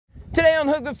Today on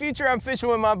Hook the Future, I'm fishing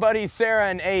with my buddies Sarah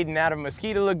and Aiden out of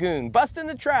Mosquito Lagoon, busting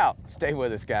the trout. Stay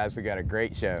with us, guys. We got a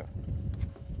great show.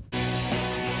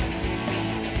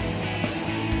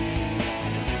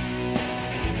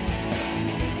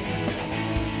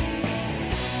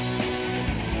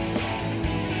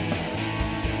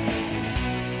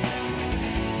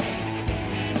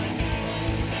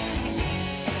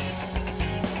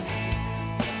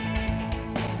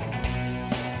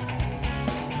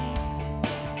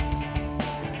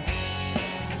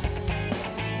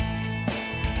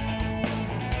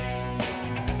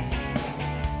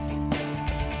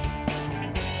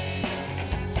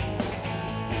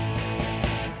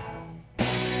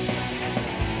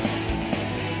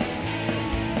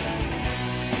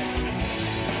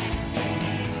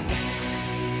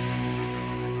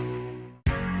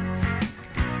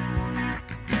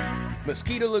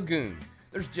 Mosquito Lagoon.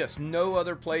 There's just no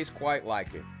other place quite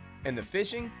like it. And the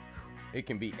fishing? It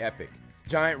can be epic.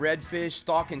 Giant redfish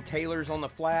stalking tailors on the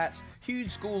flats,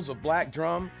 huge schools of black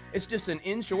drum. It's just an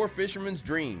inshore fisherman's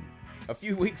dream. A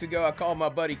few weeks ago, I called my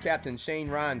buddy Captain Shane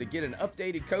Ryan to get an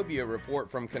updated cobia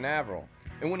report from Canaveral.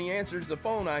 And when he answers the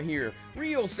phone, I hear,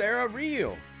 "Reel, Sarah,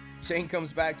 reel." Shane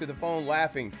comes back to the phone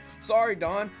laughing. "Sorry,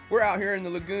 Don, we're out here in the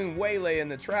lagoon waylaying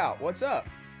the trout. What's up?"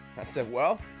 I said,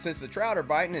 "Well, since the trout are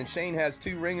biting and Shane has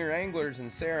two ringer anglers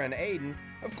and Sarah and Aiden,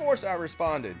 of course I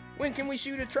responded. When can we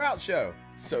shoot a trout show?"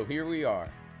 So here we are.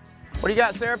 What do you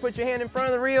got, Sarah? Put your hand in front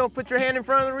of the reel. Put your hand in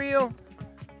front of the reel.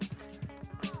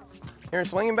 Here,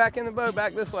 swing him back in the boat,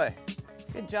 back this way.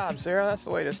 Good job, Sarah. That's the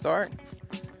way to start.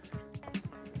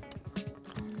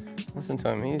 Listen to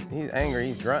him. He's angry.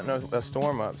 He's grunting a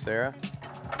storm up, Sarah.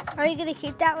 Are you going to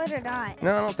keep that one or not?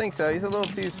 No, I don't think so. He's a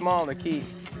little too small to keep.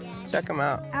 Check him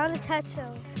out. I want to touch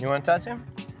him. You want to touch him?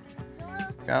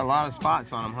 It's got a lot of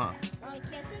spots on him, huh?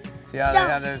 See how they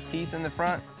have those teeth in the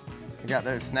front? They got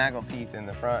those snaggle teeth in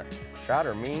the front. Trout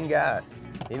are mean guys.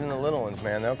 Even the little ones,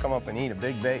 man, they'll come up and eat a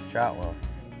big bait. Trout will.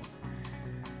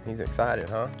 He's excited,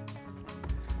 huh?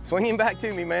 Swing him back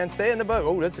to me, man. Stay in the boat.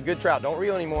 Oh, that's a good trout. Don't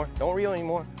reel anymore. Don't reel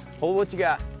anymore. Hold what you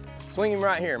got. Swing him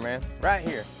right here, man. Right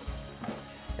here.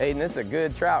 Aiden, this is a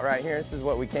good trout right here. This is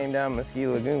what we came down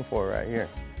Mosquito Lagoon for right here.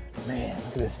 Man, look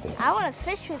at this fish. I want to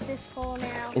fish with this pole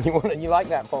now. You like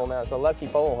that pole now? It's a lucky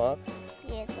pole, huh?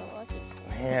 Yeah, it's a lucky pole.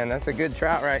 Man, that's a good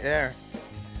trout right there.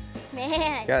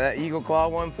 Man. Got that Eagle Claw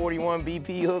 141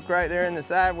 BP hook right there in the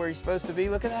side where he's supposed to be.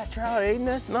 Look at that trout, Aiden.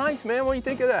 That's nice, man. What do you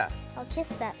think of that? I'll kiss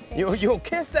that fish. You'll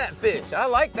kiss that fish. I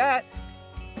like that.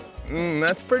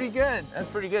 That's pretty good. That's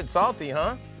pretty good. Salty,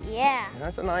 huh? Yeah.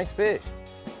 That's a nice fish.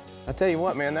 I tell you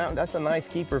what, man, that's a nice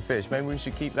keeper fish. Maybe we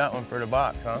should keep that one for the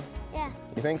box, huh? Yeah.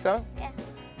 You think so? Yeah.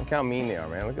 Look how mean they are,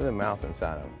 man. Look at the mouth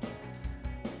inside of them.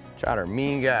 Trout are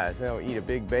mean guys. They'll eat a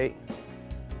big bait.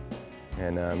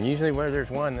 And usually where there's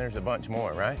one, there's a bunch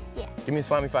more, right? Yeah. Give me a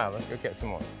slimy five. Let's go catch some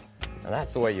more. Now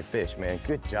that's the way you fish, man.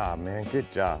 Good job, man. Good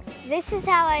job. This is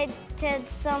how I tell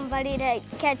somebody to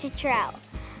catch a trout.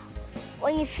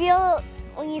 When you feel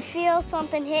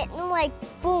something hitting, like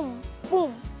boom,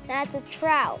 boom, that's a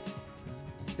trout.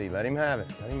 See, let him have it.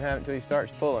 Let him have it until he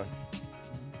starts pulling.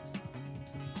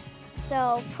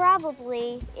 So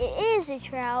probably it is a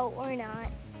trout or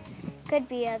not. Could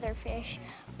be other fish,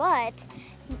 but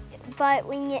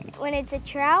when it's a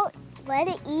trout, let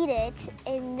it eat it,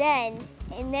 and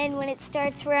then when it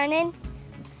starts running,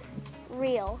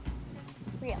 reel.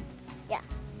 Yeah.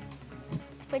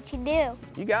 That's what you do.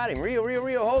 You got him. Reel, reel,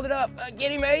 reel. Hold it up.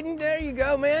 Get him, Aiden. There you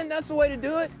go, man. That's the way to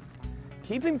do it.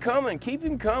 Keep him coming. Keep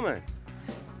him coming.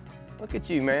 Look at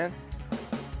you, man.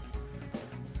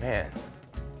 Man.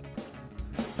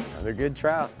 Another good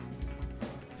trout.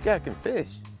 This guy can fish.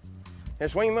 Here,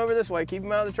 swing him over this way. Keep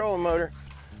him out of the trolling motor.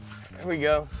 There we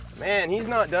go. Man, he's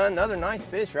not done. Another nice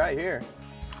fish right here.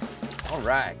 All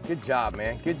right. Good job,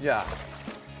 man. Good job.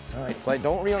 All right, Slade,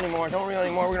 don't reel anymore. Don't reel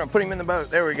anymore. We're going to put him in the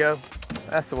boat. There we go.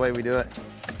 That's the way we do it.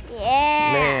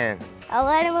 Yeah. Man. I'll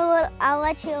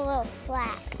let you a little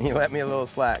slack. You let me a little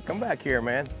slack. Come back here,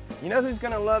 man. You know who's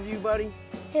going to love you, buddy?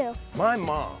 Who? My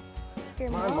mom.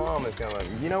 Your My mom is going to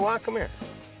love you. You know why? Come here.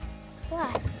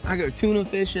 Why? I go tuna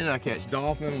fishing. I catch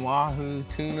dolphin, wahoo,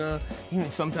 tuna. Even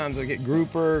sometimes I get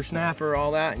grouper, snapper,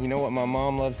 all that. And you know what my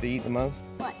mom loves to eat the most?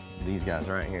 What? These guys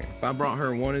right here. If I brought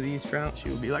her one of these trout, she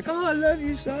would be like, "Oh, I love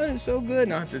you, son. It's so good."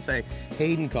 And I have to say,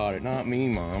 "Hayden caught it, not me,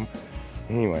 Mom."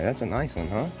 Anyway, that's a nice one,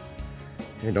 huh?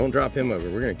 Here, don't drop him over.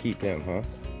 We're going to keep him, huh?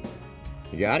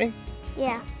 You got him?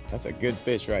 Yeah. That's a good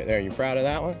fish right there. You proud of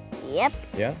that one? Yep.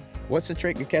 Yeah? What's the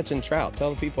trick to catching trout?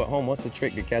 Tell the people at home, what's the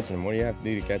trick to catching them? What do you have to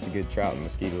do to catch a good trout in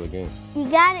Mosquito Lagoon? You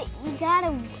gotta,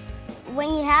 when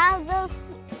you have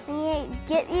when you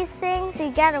get these things,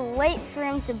 you gotta wait for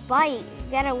him to bite.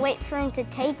 You gotta wait for him to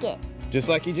take it. Just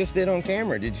like you just did on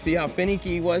camera. Did you see how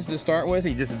finicky he was to start with?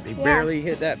 He barely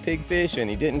hit that pigfish and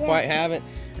he didn't quite have it.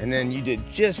 And then you did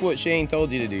just what Shane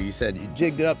told you to do. You said you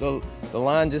jigged up the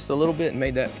line just a little bit and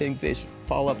made that pigfish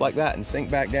fall up like that and sink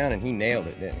back down, and he nailed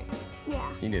it, didn't he?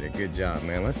 Yeah. You did a good job,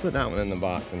 man. Let's put that one in the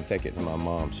box and take it to my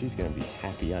mom. She's gonna be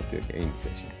happy I took Aiden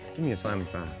fishing. Give me a slimy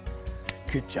 5.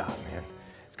 Good job, man.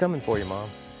 It's coming for you, Mom.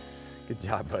 Good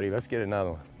job, buddy. Let's get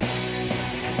another one.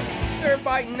 They're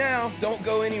biting now. Don't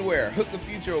go anywhere. Hook the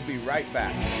Future will be right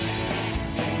back.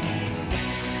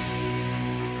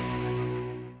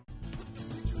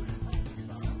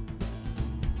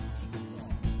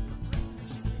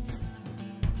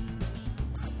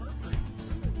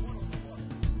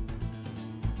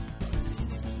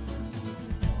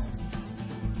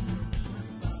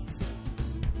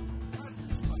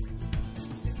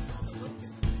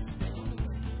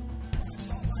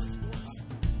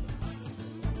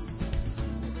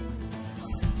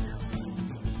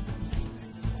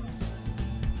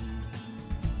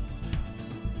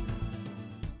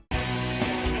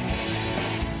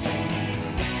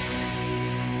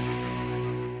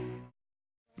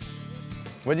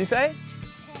 What'd you say?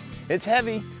 It's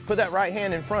heavy. Put that right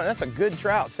hand in front. That's a good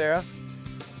trout, Sarah.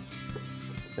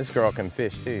 This girl can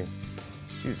fish too.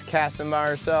 She was casting by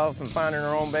herself and finding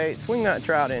her own bait. Swing that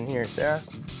trout in here, Sarah.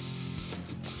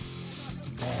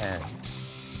 Man.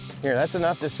 Here, that's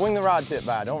enough to swing the rod tip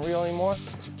by. Don't reel anymore.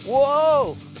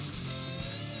 Whoa!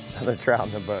 Another trout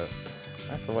in the boat.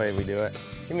 That's the way we do it.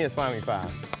 Give me a slimy 5.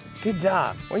 Good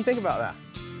job. What do you think about that?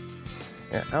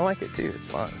 Yeah, I like it too. It's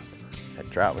fun. That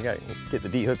trout, we got to get the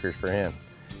D-hookers for him.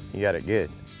 You got it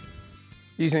good.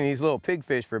 Using these little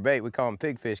pigfish for bait, we call them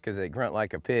pigfish because they grunt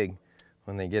like a pig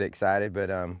when they get excited. But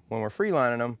when we're free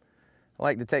lining them, I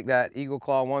like to take that Eagle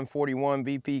Claw 141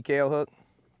 BP Kale hook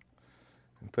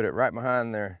and put it right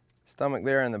behind their stomach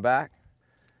there in the back,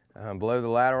 below the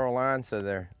lateral line, so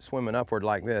they're swimming upward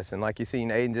like this. And like you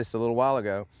seen Aiden just a little while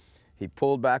ago, he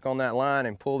pulled back on that line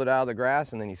and pulled it out of the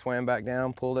grass, and then he swam back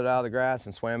down, pulled it out of the grass,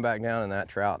 and swam back down, and that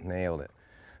trout nailed it.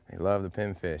 They love the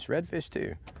pinfish. Redfish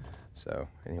too. So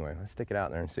anyway, let's stick it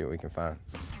out there and see what we can find.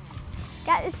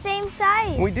 Got the same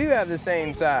size. We do have the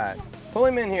same size. Pull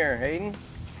him in here, Aiden.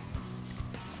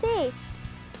 See.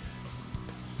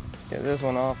 Get this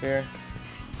one off here.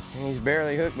 And he's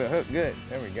barely hooked, but hooked good.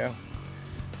 There we go.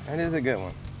 That is a good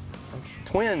one.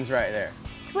 Twins right there.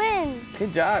 Twins.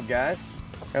 Good job, guys.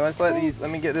 Here, let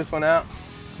me get this one out.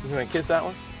 You gonna kiss that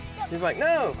one? She's like,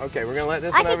 no. Okay, we're gonna let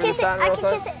this one over the side. I can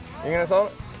kiss it. You're gonna hold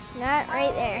it? Not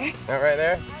right there. Not right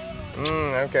there?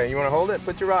 Okay, you wanna hold it?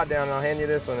 Put your rod down and I'll hand you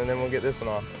this one and then we'll get this one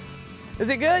off. Is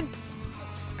it good?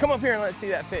 Come up here and let's see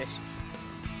that fish.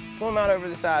 Pull him out over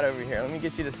the side over here. Let me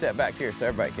get you to step back here so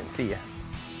everybody can see you.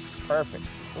 Perfect.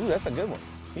 Ooh, that's a good one.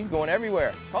 He's going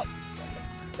everywhere. Oh,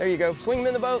 there you go. Swing him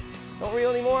in the boat. Don't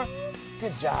reel anymore.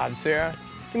 Good job, Sarah.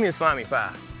 Give me a slimy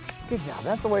 5. Good job.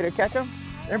 That's the way to catch them.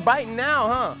 They're biting now,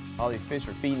 huh? All these fish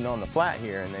are feeding on the flat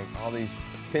here, and all these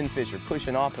pinfish are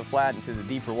pushing off the flat into the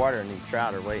deeper water, and these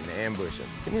trout are waiting to ambush them.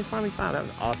 Give me a slimy 5. That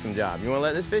was an awesome job. You want to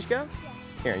let this fish go?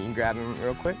 Yeah. Here, you can grab him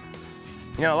real quick.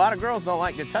 You know, a lot of girls don't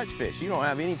like to touch fish. You don't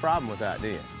have any problem with that, do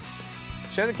you?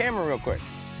 Show the camera real quick.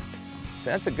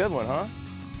 So that's a good one, huh?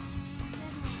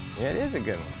 Yeah, it is a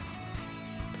good one.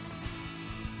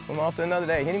 Swim off to another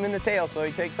day. Hit him in the tail so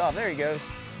he takes off. There he goes.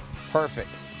 Perfect.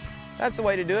 That's the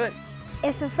way to do it.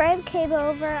 If a friend came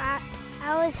over, I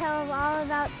would tell them all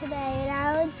about today, and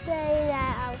I would say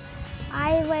that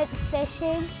I went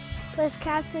fishing with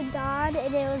Captain Don,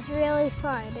 and it was really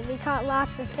fun, and we caught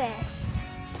lots of fish.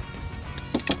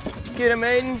 Get him,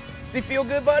 Aiden. Does he feel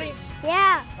good, buddy?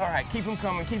 Yeah. All right, keep him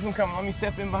coming, keep him coming. Let me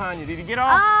step in behind you. Did he get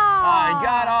off? Oh, he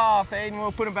got off, Aiden.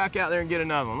 We'll put him back out there and get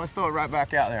another one. Let's throw it right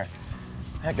back out there.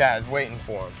 That guy's waiting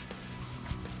for him.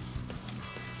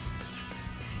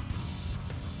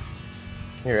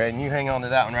 Here, Aiden, you hang on to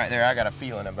that one right there. I got a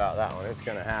feeling about that one. It's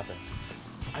gonna happen.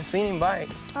 I've seen him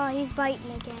bite. Oh, he's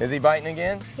biting again. Is he biting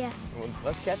again? Yeah. Well,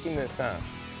 let's catch him this time.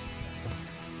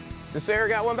 Does Sarah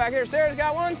got one back here? Sarah's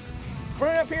got one?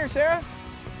 Bring it up here, Sarah.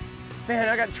 Man,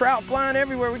 I got trout flying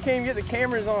everywhere. We can't even get the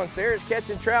cameras on. Sarah's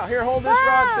catching trout. Here, hold this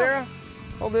rod, Sarah.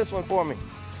 Hold this one for me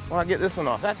while I get this one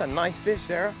off. That's a nice fish,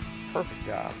 Sarah. Perfect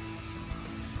job.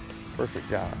 Perfect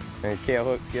job. And his kale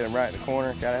hooks, get him right in the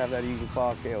corner. Gotta have that Eagle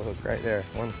Claw kale hook right there,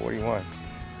 141.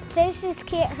 Fishes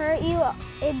can't hurt you,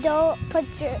 and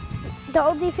the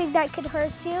only thing that could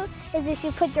hurt you is if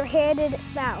you put your hand in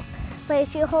its mouth. But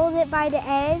if you hold it by the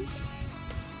edge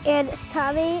and its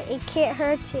tummy, it can't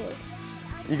hurt you.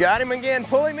 You got him again.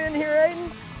 Pull him in here,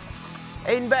 Aiden.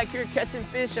 Aiden back here catching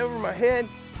fish over my head.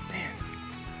 Man,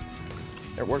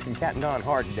 they're working Cat and Don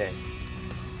hard today.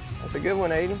 That's a good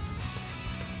one, Aiden.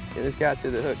 Get this guy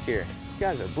to the hook here. You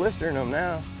guys are blistering them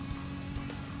now.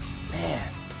 Man.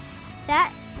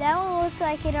 That one looks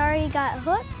like it already got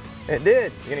hooked. It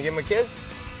did. You gonna give him a kiss?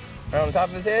 Right on the top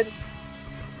of his head?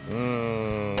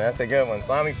 That's a good one.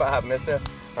 Slimy 5, mister.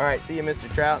 All right, see you,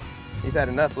 Mr. Trout. He's had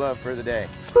enough love for the day.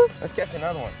 Let's catch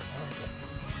another one.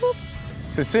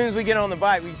 So as soon as we get on the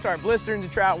bite, we can start blistering the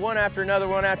trout one after another,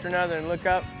 and look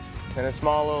up, and a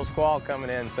small little squall coming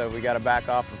in. So we got to back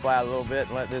off the flat a little bit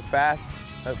and let this pass.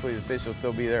 Hopefully the fish will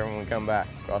still be there when we come back.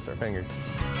 Cross our fingers.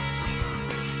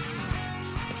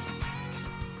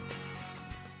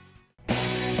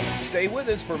 Stay with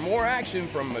us for more action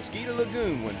from Mosquito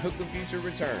Lagoon when Hook the Future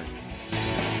returns.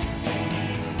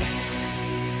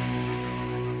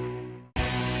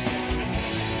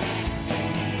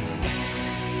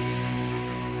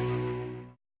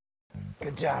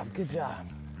 Good job, good job.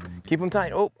 Keep him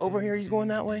tight. Oh, over here, he's going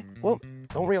that way. Whoa,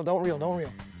 don't reel, don't reel, don't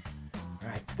reel. All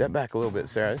right, step back a little bit,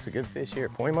 Sarah. This is a good fish here.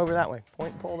 Point him over that way.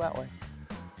 Point and pull that way.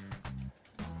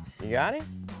 You got him?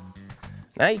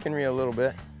 Now you can reel a little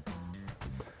bit.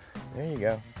 There you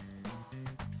go.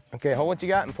 Okay, hold what you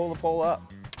got and pull the pole up.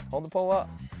 Hold the pole up.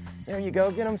 There you go,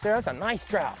 get him, Sarah. That's a nice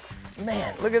trout.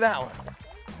 Man, look at that one.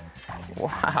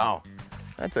 Wow,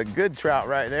 that's a good trout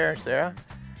right there, Sarah.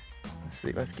 Let's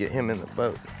see, let's get him in the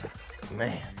boat.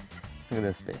 Man, look at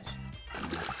this fish.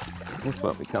 This is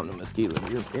what we come to Mosquito.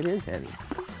 It is heavy.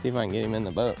 Let's see if I can get him in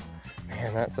the boat.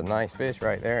 Man, that's a nice fish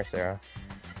right there, Sarah.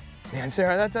 Man,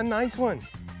 Sarah, that's a nice one.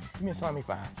 Give me a slimy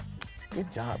 5.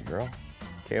 Good job, girl.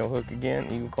 Tail hook again,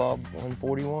 Eagle Claw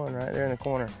 141 right there in the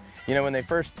corner. You know, when they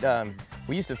first,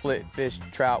 we used to fish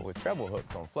trout with treble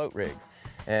hooks on float rigs.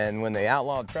 And when they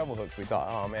outlawed treble hooks, we thought,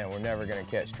 oh man, we're never gonna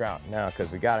catch trout now because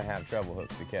we gotta have treble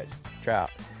hooks to catch trout.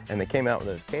 And they came out with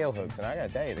those tail hooks, and I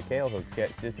gotta tell you, the tail hooks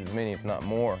catch just as many, if not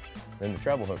more, than the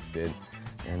treble hooks did.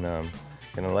 And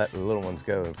gonna let the little ones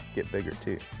go and get bigger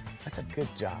too. That's a good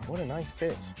job. What a nice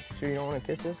fish. Sure you don't wanna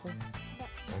kiss this one?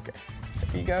 Okay.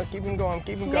 There you go, keep him going,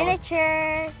 keep him going.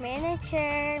 Miniature,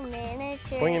 miniature,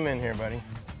 miniature. Swing him in here, buddy.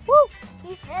 Woo,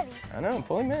 he's heavy. I know,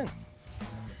 pull him in.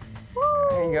 Woo.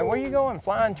 There you go, where you going?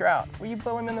 Flying trout. Will you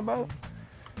pull him in the boat?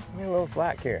 Give me a little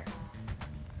slack here.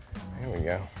 There we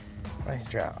go. Nice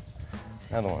trout.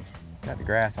 Another one. Got the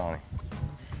grass on him.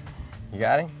 You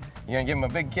got him? You gonna give him a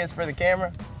big kiss for the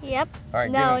camera? Yep. All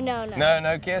right, no, give him.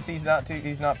 No kiss? He's not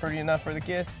pretty enough for the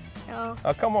kiss? No.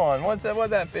 Oh, come on. What'd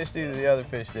that fish do that the other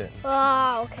fish didn't?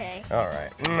 Oh, okay. All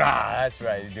right. That's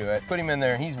right to do it. Put him in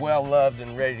there. He's well loved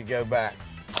and ready to go back.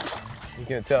 He's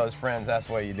gonna tell his friends that's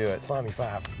the way you do it. Slimy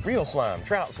 5. Real slime,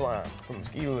 trout slime from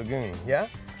Mosquito Lagoon. Yeah?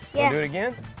 Yeah. Wanna do it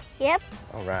again? Yep.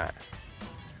 All right.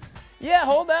 Yeah,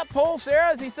 hold that pole,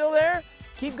 Sarah. Is he still there?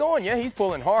 Keep going. Yeah, he's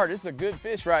pulling hard. This is a good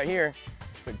fish right here.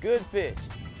 It's a good fish.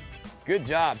 Good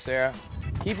job, Sarah.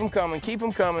 Keep him coming, keep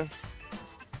him coming.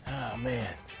 Oh, man.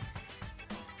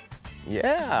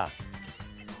 Yeah.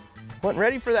 Wasn't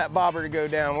ready for that bobber to go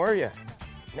down, were you?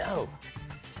 No.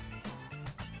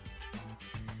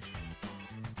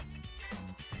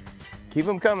 Keep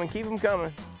him coming, keep him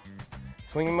coming.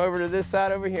 Swing him over to this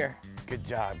side over here. Good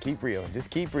job, keep reeling, just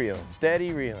keep reeling.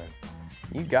 Steady reeling.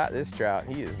 You got this trout,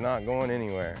 he is not going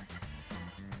anywhere.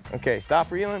 Okay,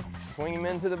 stop reeling, swing him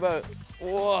into the boat.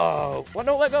 Whoa, well,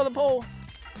 don't let go of the pole.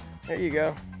 There you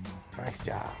go, nice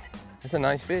job. That's a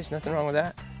nice fish, nothing wrong with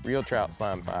that. Real trout,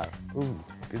 slime 5. Ooh,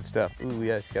 good stuff. Ooh,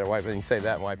 yes, you gotta wipe it. You can save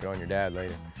that and wipe it on your dad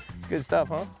later. It's good stuff,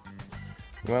 huh?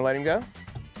 You wanna let him go?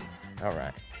 All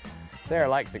right. Sarah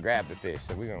likes to grab the fish,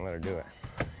 so we're gonna let her do it.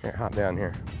 Here, hop down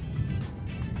here.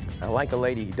 I like a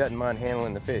lady who doesn't mind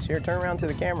handling the fish. Here, turn around to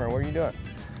the camera. What are you doing?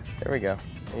 There we go.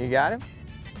 You got him?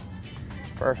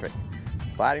 Perfect.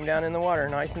 Slide him down in the water,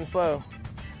 nice and slow.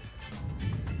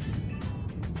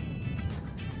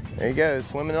 There he goes,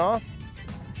 swimming off.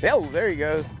 Oh, there he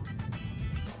goes.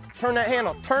 Turn that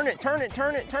handle, turn it, turn it,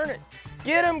 turn it, turn it.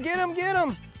 Get him, get him, get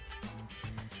him.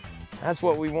 That's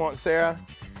what we want, Sarah.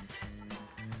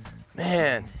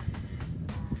 Man,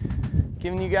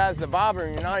 giving you guys the bobber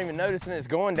and you're not even noticing it's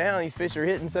going down. These fish are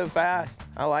hitting so fast.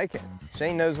 I like it.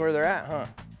 Shane knows where they're at, huh?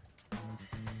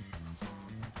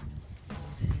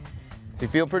 Does he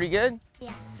feel pretty good?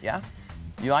 Yeah. Yeah?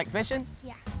 You like fishing?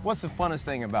 Yeah. What's the funnest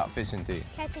thing about fishing to you?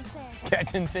 Catching fish.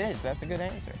 Catching fish, that's a good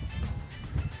answer.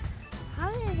 How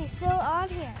is he still on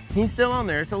here? He's still on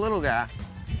there, it's a little guy.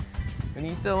 And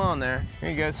he's still on there.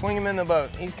 Here you go, swing him in the boat.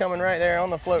 He's coming right there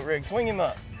on the float rig. Swing him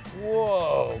up.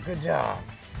 Whoa, good job.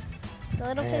 The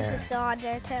little fish is still on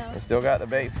there too. You still got the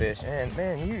bait fish. And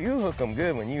man, you hook them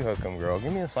good when you hook them, girl.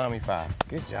 Give me a slimy 5.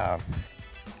 Good job.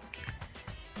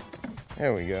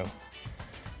 There we go.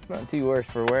 Not too worse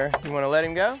for wear. You want to let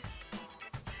him go?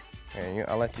 Here,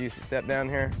 I'll let you step down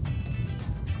here.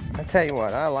 I tell you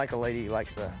what, I like a lady who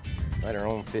likes to let her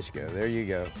own fish go. There you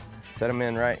go. Set them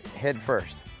in right head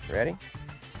first. Ready?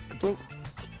 Bloop.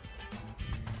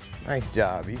 Nice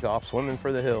job. He's off swimming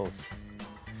for the hills.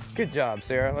 Good job,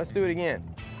 Sarah. Let's do it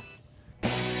again.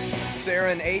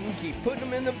 Sarah and Aiden keep putting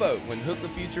them in the boat when Hook the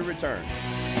Future returns.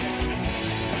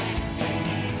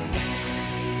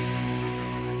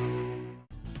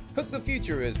 Hook the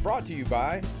Future is brought to you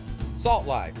by Salt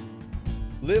Life.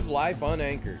 Live life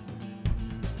unanchored.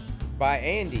 By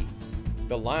Andy,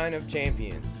 the line of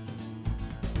champions.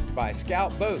 By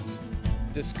Scout Boats,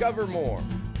 discover more.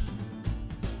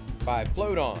 By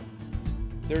Float On,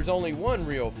 there's only one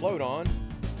real float on.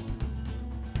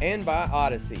 And by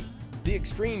Odyssey, the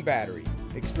extreme battery,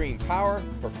 extreme power,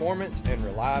 performance, and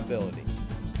reliability.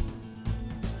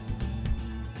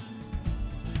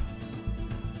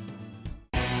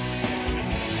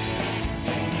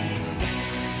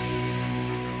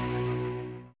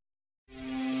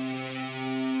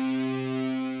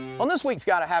 On this week's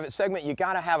Gotta Have It segment, you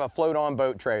gotta have a float-on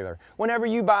boat trailer. Whenever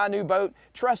you buy a new boat,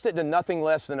 trust it to nothing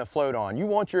less than a float-on. You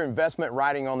want your investment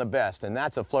riding on the best, and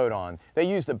that's a float-on. They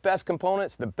use the best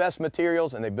components, the best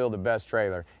materials, and they build the best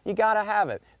trailer. You gotta have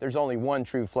it. There's only one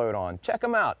true float-on. Check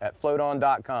them out at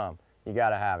floaton.com. You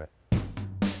gotta have it.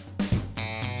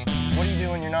 What do you do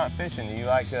when you're not fishing? Do you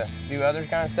like to do other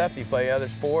kind of stuff? Do you play other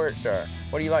sports, or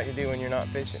what do you like to do when you're not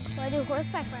fishing? Well, I do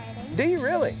horseback riding. Do you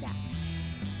really? Yeah.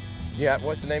 Yeah,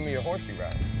 what's the name of your horse you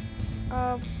ride?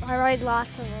 I ride lots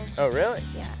of them. Oh, really?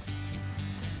 Yeah.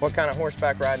 What kind of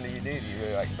horseback riding do you do? Do you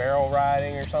really like barrel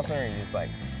riding or something, or you just like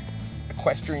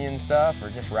equestrian stuff, or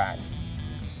just riding?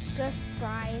 Just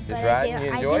ride. Just riding?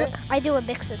 You enjoy it? I do a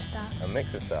mix of stuff. A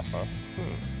mix of stuff, huh?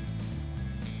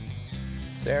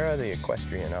 Sarah the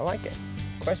equestrian, I like it.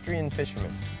 Equestrian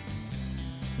fisherman.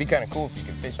 Be kind of cool if you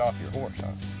could fish off your horse, huh?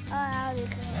 Oh, that would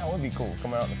be cool. That would be cool.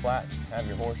 Come out in the flats, have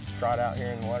your horse trot out here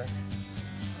in the water.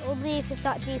 Only if it's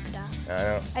not deep enough. I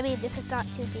know. I mean, if it's not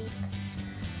too deep.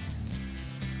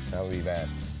 That would be bad.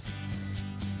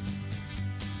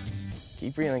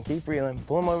 Keep reeling, keep reeling.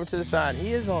 Pull him over to the side.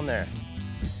 He is on there.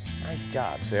 Nice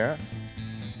job, Sarah.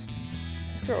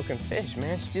 This girl can fish,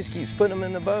 man. She just keeps putting them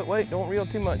in the boat. Wait, don't reel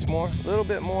too much more. A little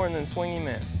bit more and then swing him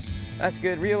in. That's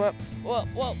good. Reel up. Whoa,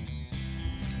 whoa.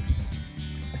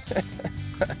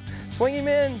 Swing him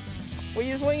in. Will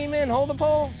you swing him in? Hold the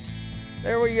pole.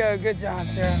 There we go. Good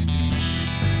job, Sarah.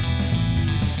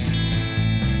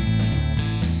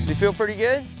 Does he feel pretty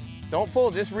good? Don't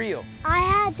pull, just reel. I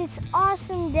had this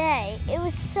awesome day. It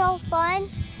was so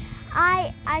fun.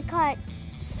 I caught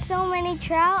so many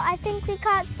trout. I think we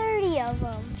caught 30 of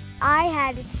them. I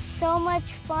had so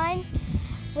much fun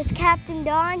with Captain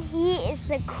Don. He is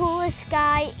the coolest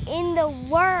guy in the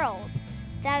world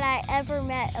that I ever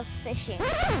met of fishing.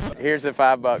 Here's the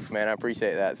 $5, man. I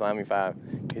appreciate that, Slimy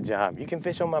 5. Good job. You can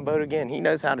fish on my boat again. He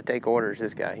knows how to take orders,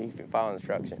 this guy. He can follow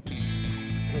instructions.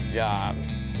 Good job.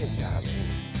 Good job,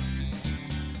 man.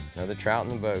 Another trout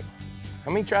in the boat.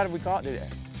 How many trout have we caught today?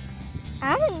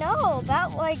 I don't know,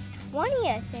 about like 20,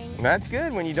 I think. That's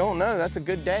good. When you don't know, that's a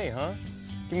good day, huh?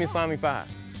 Give me a Slimy 5.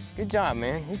 Good job,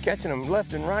 man. You're catching them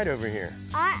left and right over here.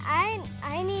 I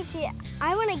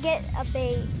want to get a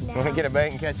bait now. Want to get a bait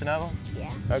and catch another one?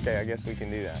 Yeah. Okay, I guess we can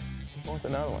do that. He wants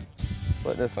another one. Let's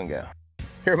let this one go.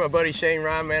 Here, my buddy Shane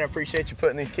Ryan, man. I appreciate you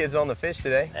putting these kids on the fish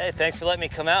today. Hey, thanks for letting me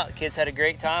come out. The kids had a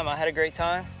great time. I had a great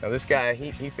time. Now, this guy,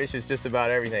 he fishes just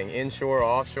about everything, inshore,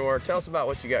 offshore. Tell us about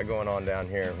what you got going on down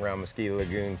here around Mosquito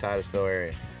Lagoon, Titusville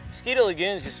area. Mosquito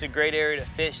Lagoon is just a great area to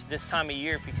fish this time of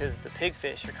year because the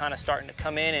pigfish are kind of starting to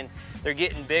come in and they're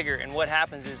getting bigger. And what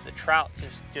happens is the trout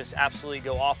just absolutely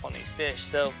go off on these fish.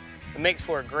 So it makes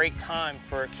for a great time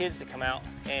for kids to come out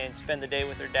and spend the day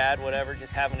with their dad, whatever,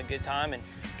 just having a good time and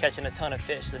catching a ton of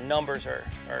fish. The numbers are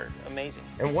amazing.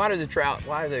 And why do the trout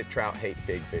hate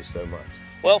pigfish so much?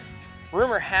 Well,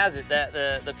 rumor has it that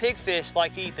the pigfish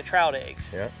like to eat the trout eggs.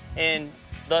 Yeah. And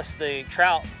thus the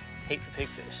trout hate the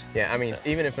pigfish. Yeah, I mean, so,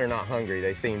 even if they're not hungry,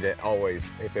 they seem to always,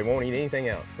 if they won't eat anything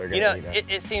else, they're gonna eat that.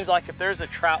 It seems like if there's a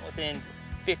trout within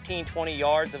 15, 20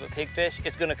 yards of a pigfish,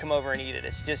 it's gonna come over and eat it.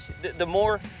 It's just, the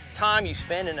more time you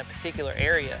spend in a particular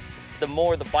area, the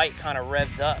more the bite kind of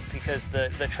revs up because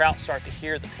the trout start to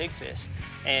hear the pigfish,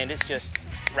 and it's just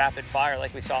rapid fire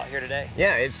like we saw out here today.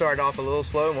 Yeah, it started off a little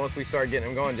slow, and once we started getting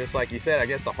them going, just like you said, I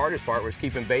guess the hardest part was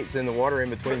keeping baits in the water in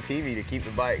between TV to keep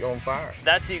the bite going fire.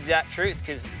 That's the exact truth,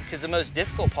 because the most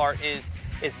difficult part is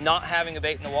not having a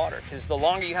bait in the water, because the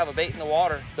longer you have a bait in the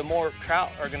water, the more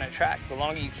trout are going to attract. The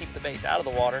longer you keep the baits out of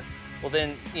the water, well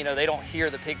then, you know, they don't hear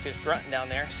the pigfish grunting down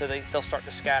there, so they'll start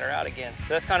to scatter out again.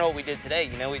 So that's kind of what we did today.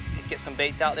 You know, we get some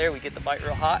baits out there, we get the bite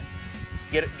real hot,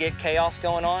 get chaos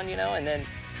going on, you know, and then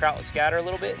trout would scatter a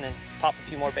little bit, and then pop a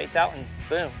few more baits out, and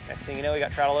boom, next thing you know, we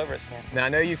got trout all over us, man. Now I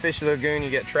know you fish the lagoon,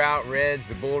 you get trout, reds,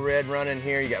 the bull red running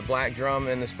here, you got black drum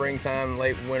in the springtime,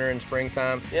 late winter and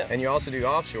springtime, yep. And you also do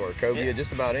offshore, cobia, yep.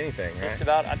 just about anything, right? Just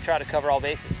about, I try to cover all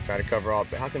bases. Try to cover all,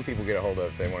 how can people get a hold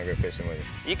of if they want to go fishing with you?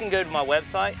 You can go to my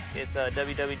website, it's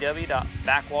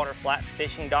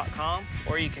www.backwaterflatsfishing.com,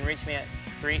 or you can reach me at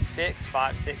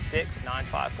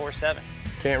 386-566-9547.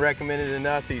 Can't recommend it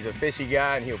enough. He's a fishy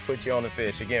guy and he'll put you on the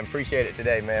fish. Again, appreciate it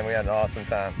today, man. We had an awesome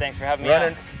time. Thanks for having me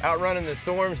out. Outrunning the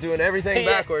storms, doing everything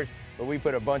Yeah. backwards, but we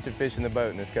put a bunch of fish in the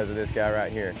boat, and it's because of this guy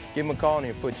right here. Give him a call and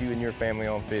he'll put you and your family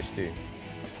on fish too.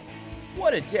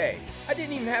 What a day. I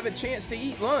didn't even have a chance to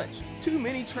eat lunch. Too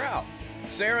many trout.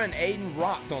 Sarah and Aiden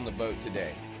rocked on the boat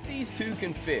today. These two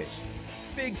can fish.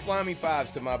 Big slimy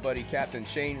fives to my buddy Captain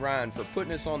Shane Ryan for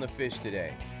putting us on the fish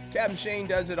today. Captain Shane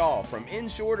does it all, from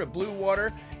inshore to blue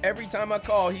water. Every time I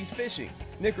call, he's fishing.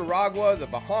 Nicaragua, the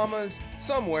Bahamas,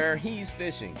 somewhere he's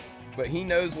fishing. But he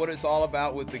knows what it's all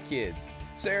about with the kids.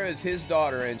 Sarah is his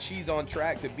daughter, and she's on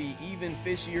track to be even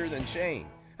fishier than Shane.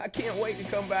 I can't wait to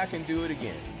come back and do it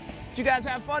again. Did you guys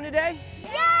have fun today?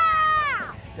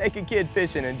 Yeah! Take a kid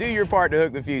fishing and do your part to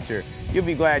hook the future. You'll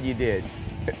be glad you did.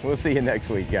 We'll see you next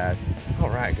week, guys. All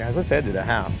right, guys, let's head to the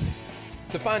house.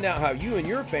 To find out how you and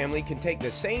your family can take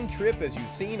the same trip as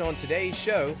you've seen on today's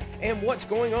show and what's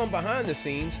going on behind the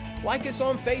scenes, like us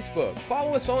on Facebook,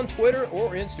 follow us on Twitter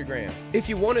or Instagram. If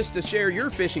you want us to share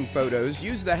your fishing photos,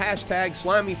 use the hashtag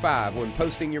Slimy5 when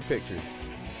posting your pictures.